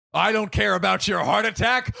I don't care about your heart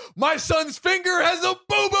attack. My son's finger has a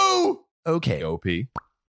boo-boo. Okay, OP.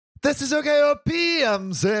 This is OKOP.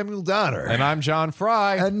 I'm Samuel Donner. And I'm John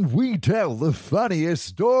Fry. And we tell the funniest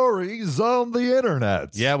stories on the internet.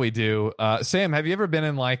 Yeah, we do. Sam, have you ever been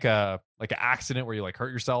in like an accident where you like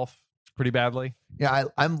hurt yourself pretty badly? Yeah,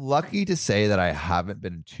 I'm lucky to say that I haven't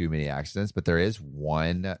been in too many accidents, but there is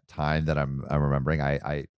one time that I'm remembering.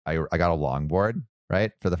 I got a longboard,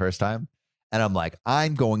 right, for the first time. And I'm like,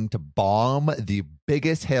 I'm going to bomb the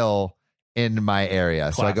biggest hill in my area.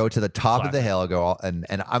 Classic. So I go to the top of the hill, and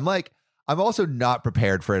I'm like, I'm also not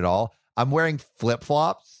prepared for it all. I'm wearing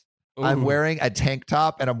flip-flops. Ooh. I'm wearing a tank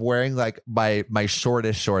top, and I'm wearing like my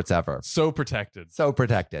shortest shorts ever. So protected.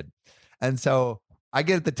 And so I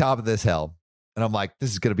get at the top of this hill, and I'm like,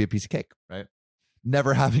 this is going to be a piece of cake, right?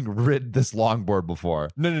 Never having ridden this longboard before.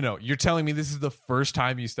 No. You're telling me this is the first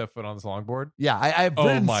time you step foot on this longboard? Yeah, I've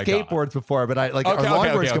ridden skateboards before, but our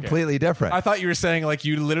longboard is completely different. I thought you were saying like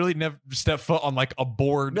you literally never stepped foot on like a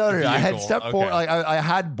board. No. I had stepped forward. Like I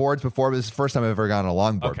had boards before, but this is the first time I've ever gone on a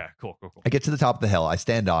longboard. Okay, cool. I get to the top of the hill. I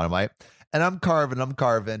stand on them, right? And I'm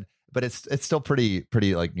carving, but it's still pretty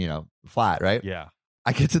like, flat, right? Yeah.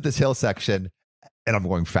 I get to this hill section, and I'm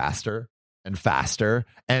going faster and faster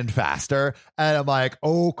and faster. And I'm like,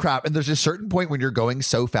 oh crap. And there's a certain point when you're going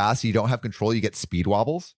so fast, you don't have control, you get speed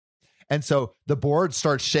wobbles. And so the board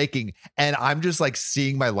starts shaking, and I'm just like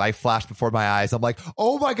seeing my life flash before my eyes. I'm like,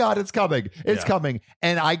 oh my God, it's coming. It's coming.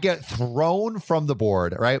 And I get thrown from the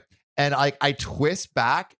board, right? And I twist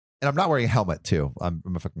back, and I'm not wearing a helmet too. I'm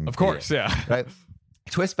a fucking Of course, idiot, yeah. Right?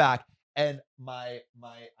 Twist back, and I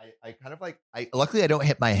kind of like, luckily I don't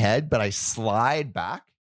hit my head, but I slide back.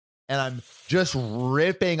 And I'm just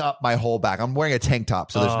ripping up my whole back. I'm wearing a tank top,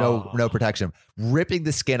 so there's no protection. Ripping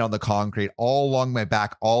the skin on the concrete all along my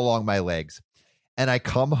back, all along my legs. And I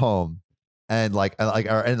come home, and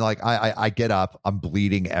I get up. I'm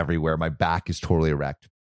bleeding everywhere. My back is totally erect.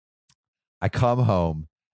 I come home,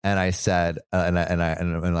 and I said, and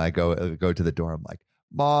I go to the door. I'm like,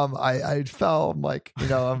 Mom, I fell. I'm like,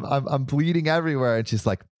 I'm bleeding everywhere. And she's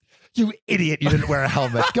like, you idiot! You didn't wear a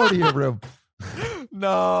helmet. Go to your room.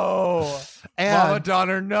 No, and Mama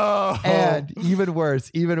Donner, no. And even worse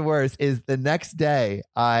is the next day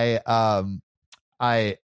that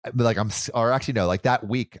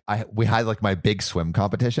week we had like my big swim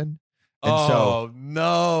competition,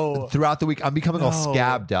 and throughout the week I'm becoming all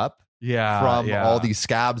scabbed up from all these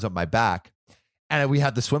scabs on my back, and we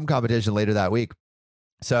had the swim competition later that week,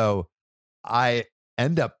 so I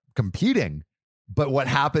end up competing. But what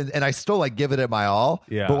happens, and I still like give it my all.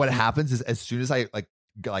 Yeah. But what happens is, as soon as I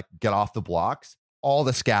get off the blocks, all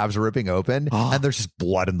the scabs are ripping open, and there's just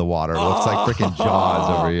blood in the water. It looks like freaking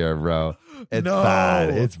Jaws over here, bro. It's bad.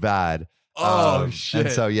 It's bad. Shit.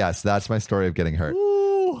 And so yes, that's my story of getting hurt.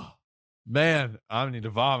 Woo. Man, I need to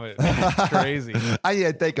vomit. It's crazy. I need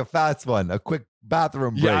to take a fast one. A quick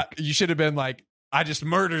bathroom break. Yeah, you should have been like, I just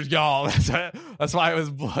murdered y'all. That's why it was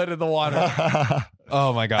blood in the water.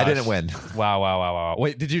 Oh my gosh. I didn't win. Wow.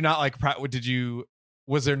 Wait, did you not like,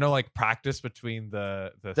 was there no like practice between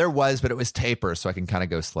the There was, but it was taper, so I can kind of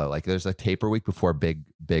go slow. Like there's a taper week before big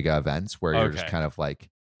events where you're just kind of like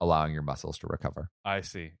allowing your muscles to recover. I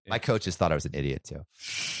see. My coaches thought I was an idiot too.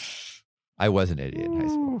 I was an idiot in high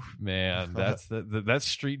school. Man, that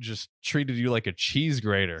street just treated you like a cheese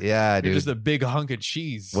grater. Yeah, dude. You're just a big hunk of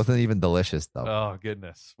cheese. Wasn't even delicious though. Oh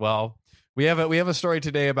goodness. Well, we have a story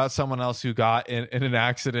today about someone else who got in an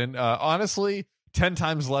accident. Honestly, 10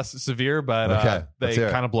 times less severe, but they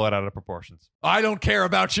kind of blow it out of proportions. I don't care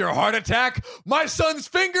about your heart attack. My son's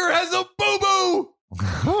finger has a boo-boo.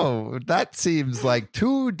 Oh, that seems like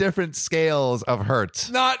two different scales of hurt.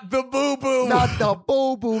 Not the boo-boo. Not the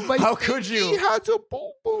boo-boo. How could you? He has a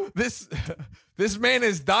boo-boo. This man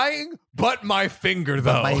is dying, but my finger,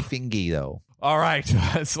 though. But my fingy, though. All right,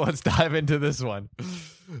 so let's dive into this one.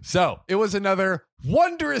 So it was another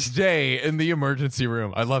wondrous day in the emergency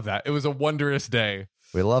room. I love that. It was a wondrous day.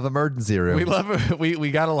 We love emergency rooms. We love it.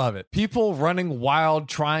 We gotta love it. People running wild,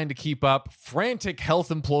 trying to keep up, frantic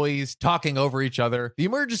health employees talking over each other. The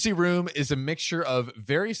emergency room is a mixture of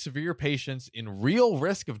very severe patients in real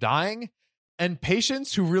risk of dying and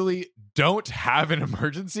patients who really don't have an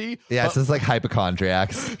emergency. Yeah, it's like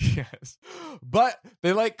hypochondriacs. Yes. But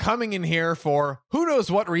they like coming in here for who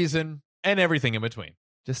knows what reason and everything in between.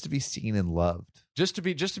 Just to be seen and loved. Just to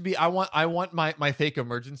be I want my fake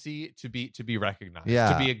emergency to be recognized.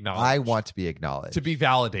 Yeah. To be acknowledged. I want to be acknowledged. To be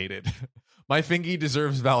validated. My fingy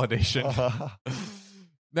deserves validation.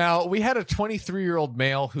 Now, we had a 23-year-old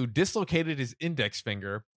male who dislocated his index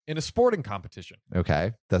finger in a sporting competition.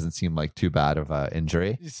 Okay. Doesn't seem like too bad of an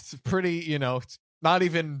injury. It's pretty, it's Not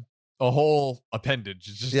even a whole appendage.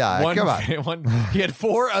 It's just come on. one. He had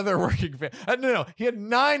 4 other working fingers. No, he had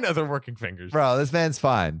 9 other working fingers. Bro, this man's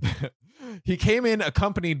fine. He came in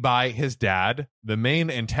accompanied by his dad, the main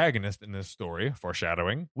antagonist in this story,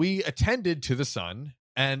 foreshadowing. We attended to the son,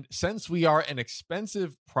 and since we are an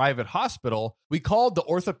expensive private hospital, we called the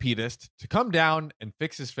orthopedist to come down and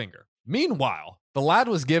fix his finger. Meanwhile, the lad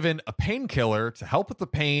was given a painkiller to help with the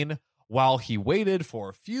pain while he waited for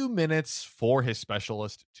a few minutes for his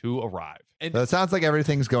specialist to arrive. And So it sounds like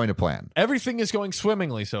everything's going to plan. everything is going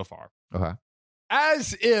swimmingly so far. Okay.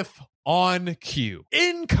 As if on cue,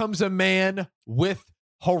 in comes a man with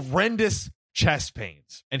horrendous chest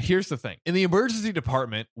pains. And here's the thing. In the emergency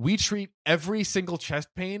department, we treat every single chest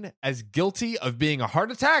pain as guilty of being a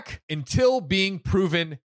heart attack until being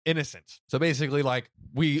proven innocent. So basically, like,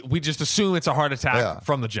 we just assume it's a heart attack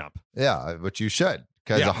from the jump. Yeah, which you should,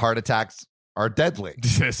 because heart attacks are deadly.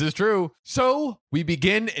 This is true. So we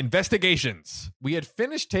begin investigations. We had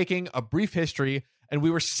finished taking a brief history, and we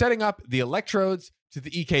were setting up the electrodes to the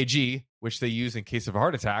EKG, which they use in case of a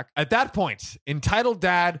heart attack. At that point, entitled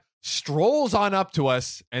dad strolls on up to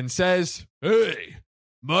us and says, "Hey,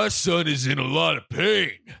 my son is in a lot of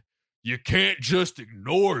pain. You can't just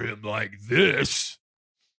ignore him like this."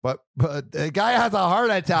 But the guy has a heart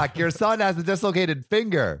attack. Your son has a dislocated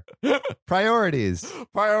finger. Priorities.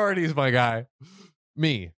 Priorities, my guy.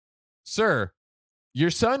 Me. Sir, your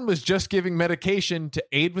son was just giving medication to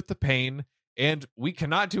aid with the pain, and we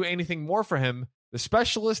cannot do anything more for him. The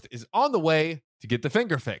specialist is on the way to get the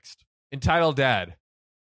finger fixed. Entitled dad.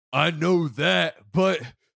 I know that, but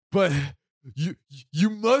you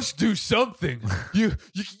must do something. You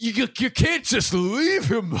can't just leave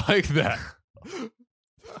him like that.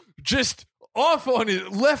 Just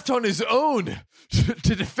left on his own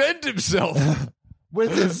to defend himself.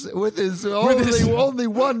 With his only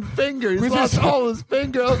one finger. He's lost all his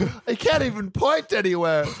finger. He can't even point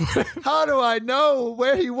anywhere. How do I know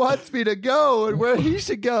where he wants me to go and where he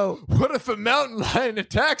should go? What if a mountain lion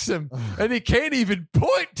attacks him and he can't even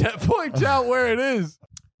point out where it is?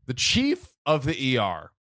 The chief of the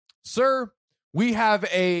ER. Sir, we have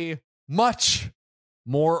a much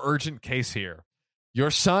more urgent case here. Your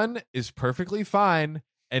son is perfectly fine,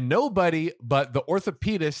 and nobody but the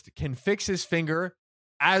orthopedist can fix his finger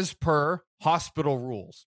as per hospital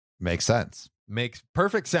rules. Makes sense. Makes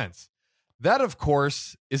perfect sense. That, of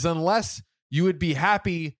course, is unless you would be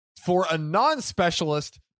happy for a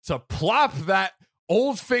non-specialist to plop that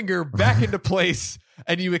old finger back into place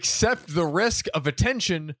and you accept the risk of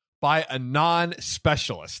attention by a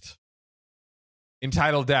non-specialist.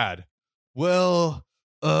 Entitled dad. Well,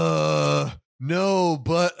 no,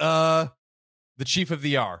 but the chief of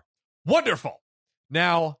the ER. Wonderful.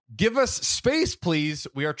 Now, give us space, please.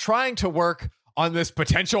 We are trying to work on this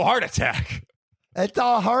potential heart attack. It's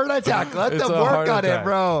a heart attack. Let them work on it,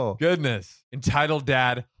 bro. Goodness. Entitled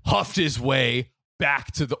dad huffed his way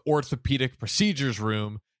back to the orthopedic procedures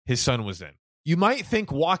room his son was in. You might think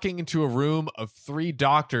walking into a room of 3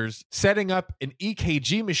 doctors, setting up an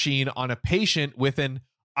EKG machine on a patient with an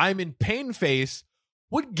 "I'm in pain" face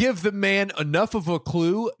would give the man enough of a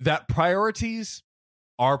clue that priorities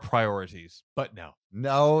are priorities. But no.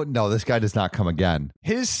 No, this guy does not come again.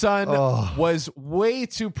 His son was way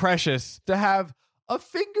too precious to have a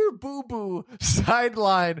finger boo-boo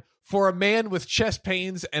sideline for a man with chest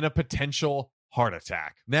pains and a potential heart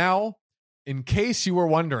attack. Now, in case you were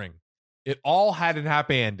wondering, it all had a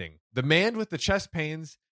happy ending. The man with the chest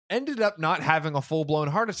pains ended up not having a full-blown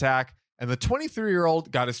heart attack, and the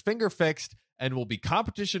 23-year-old got his finger fixed and will be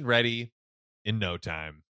competition ready in no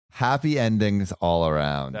time. Happy endings all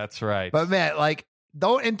around. That's right. But man, like,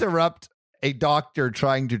 don't interrupt a doctor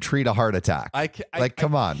trying to treat a heart attack.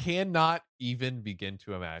 Come on. I cannot even begin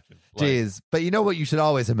to imagine. Jeez. But you know what you should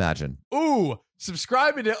always imagine? Ooh,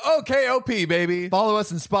 subscribing to OKOP, baby. Follow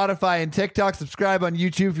us on Spotify and TikTok. Subscribe on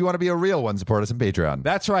YouTube if you want to be a real one. Support us on Patreon.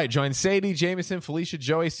 That's right. Join Sadie, Jameson, Felicia,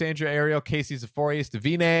 Joey, Sandra, Ariel, Casey, Zephorius,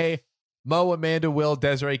 Davine, Mo, Amanda, Will,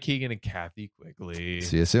 Desiree, Keegan, and Kathy Quigley.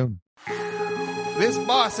 See you soon. This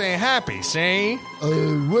boss ain't happy, see?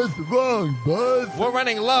 What's wrong, bud? We're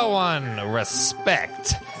running low on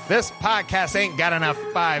respect. This podcast ain't got enough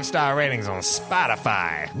 5-star ratings on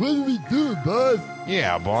Spotify. What do we do, bud?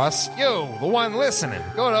 Yeah, boss. You, the one listening.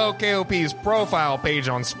 Go to OKOP's profile page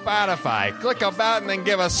on Spotify. Click about and then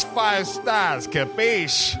give us 5 stars,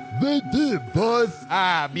 capiche? They did, boss.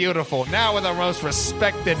 Ah, beautiful. Now we're the most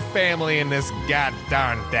respected family in this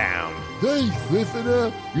goddamn town. Thanks,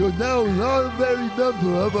 listener. You're now an honorary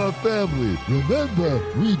member of our family. Remember,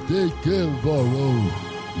 we take care of our own.